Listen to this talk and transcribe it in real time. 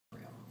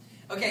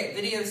Okay,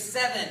 video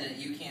 7,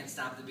 you can't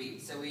stop the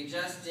beat. So we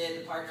just did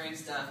the partnering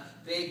stuff,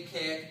 big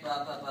kick,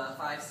 blah, blah, blah,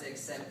 5,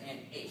 6, 7, and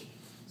 8.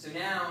 So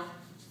now,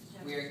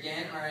 we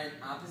again are in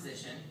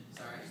opposition.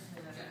 Sorry.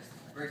 Okay.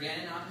 We're again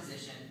in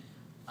opposition.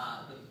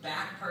 The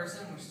back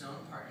person, we're still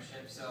in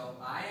partnership. So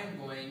I am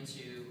going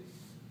to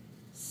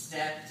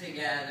step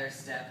together,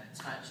 step,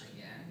 touch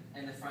again.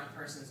 And the front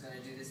person's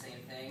going to do the same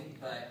thing,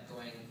 but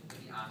going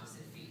with the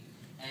opposite feet.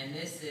 And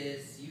this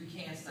is, you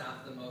can't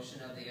stop the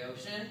motion of the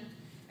ocean.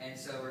 And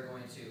so we're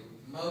going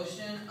to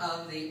motion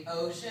of the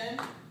ocean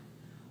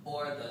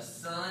or the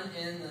sun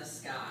in the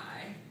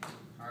sky.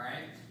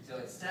 Alright? So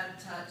it's step,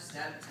 touch,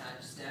 step,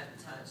 touch, step,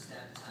 touch,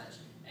 step, touch.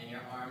 And your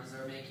arms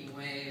are making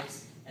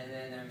waves, and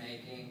then they're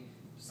making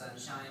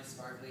sunshine,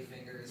 sparkly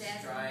fingers,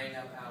 drying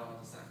up out all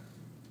the sun.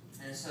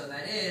 And so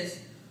that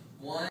is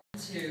 1,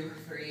 2,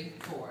 3,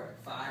 4,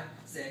 5,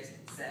 6,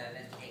 7,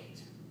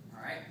 8.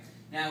 Alright?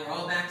 Now we're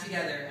all back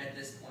together at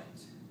this point.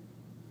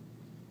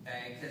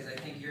 Okay, because I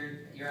think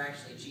you're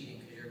actually cheating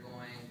because you're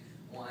going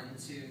 1,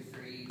 2,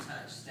 3,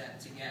 touch, step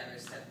together,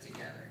 step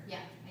together. Yeah,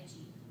 I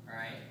cheat. All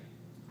right.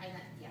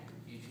 Yeah.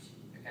 You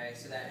cheat. Okay,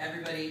 so that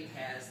everybody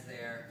has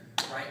their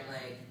right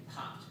leg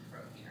popped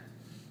from here.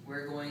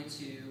 We're going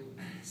to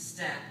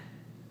step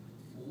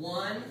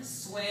 1,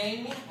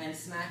 swing, and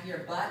smack your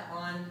butt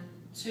on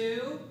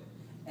 2,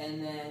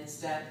 and then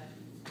step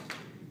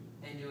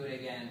and do it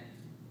again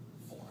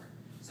 4.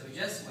 So we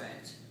just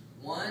went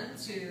 1,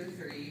 2,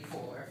 3,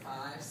 4,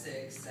 5,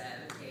 6, 7,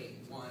 8.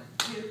 1,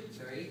 2,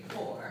 3,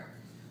 4.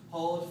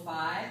 Hold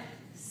 5,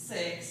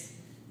 6,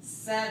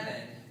 7,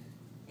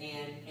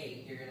 and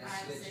 8. You're going to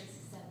 5, switch. 6,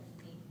 7,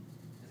 8.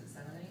 Is it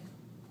 7, 8?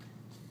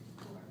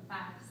 4, 5,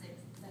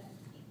 6, 7,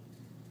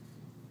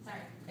 8.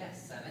 Sorry.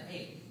 Yes, 7,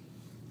 8.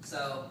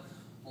 So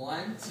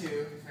 1,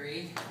 2,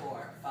 3,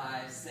 4,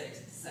 5, 6,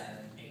 7,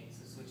 8.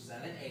 So switch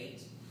 7,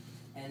 8.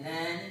 And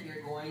then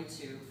you're going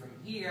to, from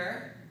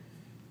here,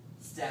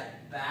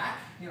 step back,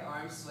 your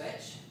arm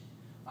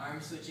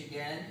switch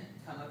again,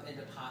 come up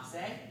into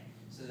passe.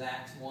 So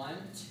that's 1,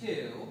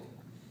 2,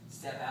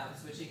 step out and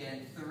switch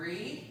again,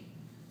 3,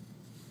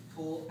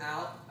 pull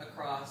out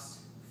across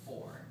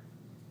 4.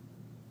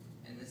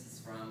 And this is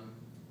from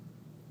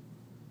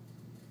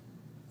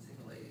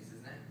Single Ladies,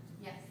 isn't it?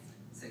 Yes.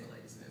 Single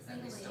Ladies move that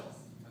Single we stole.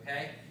 ladies.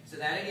 Okay? So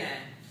that again,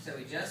 so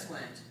we just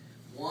went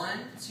 1,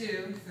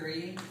 2,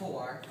 3,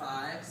 4,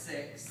 5,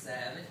 6,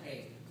 7,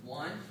 8.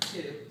 1,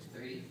 2,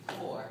 3,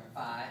 4,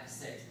 5,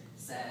 6,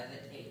 7,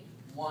 8.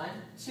 1,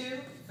 2,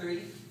 3,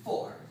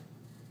 4.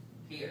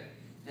 Here.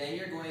 Then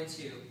you're going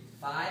to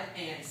 5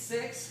 and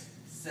 6,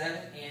 7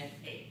 and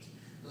 8.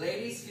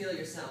 Ladies, feel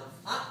yourself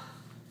up.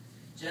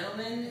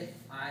 Gentlemen, if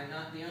I'm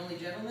not the only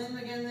gentleman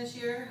again this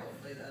year,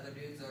 hopefully the other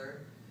dudes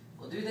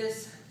will do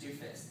this. Do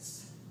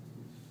fists.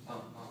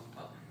 Bump, bump,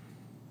 bump.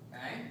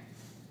 Okay?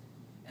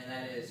 And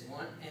that is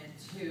 1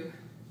 and 2,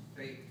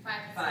 3,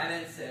 5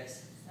 and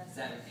 6,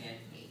 7 and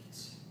 8.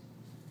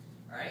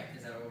 Alright,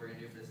 is that what we're going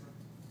to do for this one?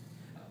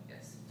 Oh,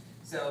 yes.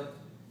 So,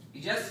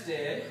 you just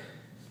did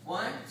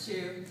 1,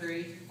 2,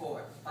 3,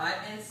 4, 5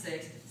 and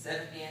 6,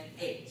 7 and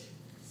 8.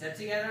 Step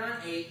together on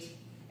 8,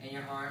 and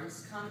your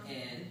arms come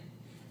in,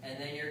 and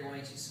then you're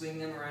going to swing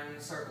them around in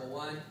a circle.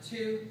 1,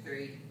 2,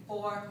 3,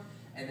 4,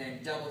 and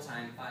then double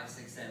time 5,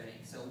 6, 7,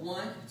 8. So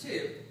 1,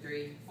 2,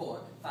 3,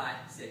 4, 5,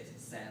 6,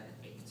 7,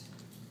 8.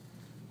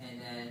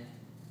 And then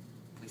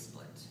we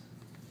split.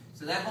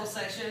 So that whole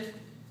section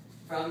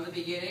from the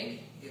beginning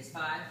is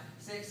 5,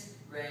 6,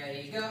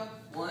 ready, go.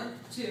 1,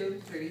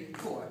 2, 3,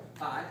 4,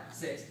 5,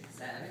 6,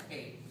 7,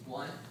 8.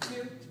 1,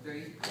 2,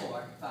 3,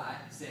 4, 5,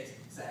 6,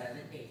 7,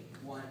 8.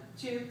 1,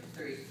 2,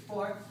 3,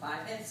 4, 5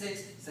 and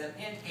 6, 7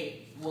 and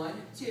 8. 1,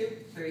 2,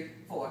 3,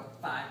 4,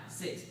 5,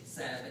 6,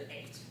 7,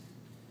 8.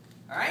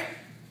 Alright?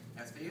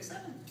 That's video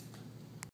 7.